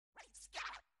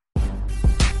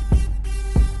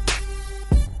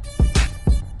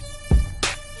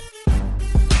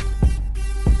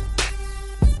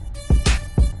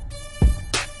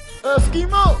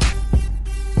Eskimo.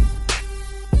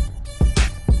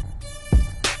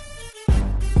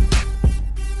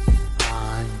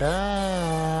 I'm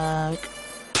back.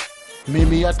 Meet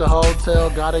me at the hotel,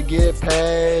 gotta get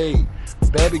paid.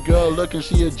 Baby girl looking,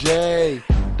 she a J.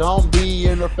 Don't be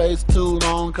in her face too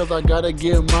long, cause I gotta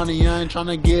get money, I ain't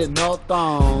tryna get no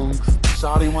thongs.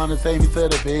 Shawty wanna take me to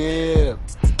the bib.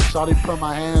 Shawty put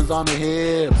my hands on the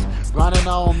hips. Grinding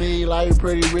on me like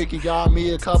Pretty Ricky, got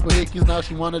me a couple hickeys, now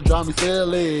she wanna drive me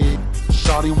silly.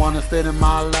 Shawty wanna sit in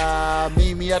my lap,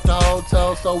 meet me at the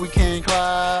hotel so we can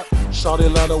clap.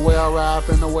 Shawty love the way I rap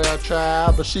and the way I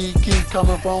trap, but she keep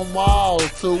coming from wall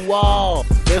to wall.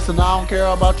 Listen, I don't care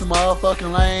about you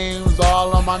motherfucking lames.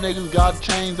 All of my niggas got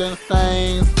chains and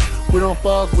stains. We don't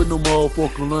fuck with no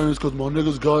motherfucking lanes, cause my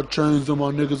niggas got chains and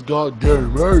my niggas got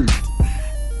game, hey.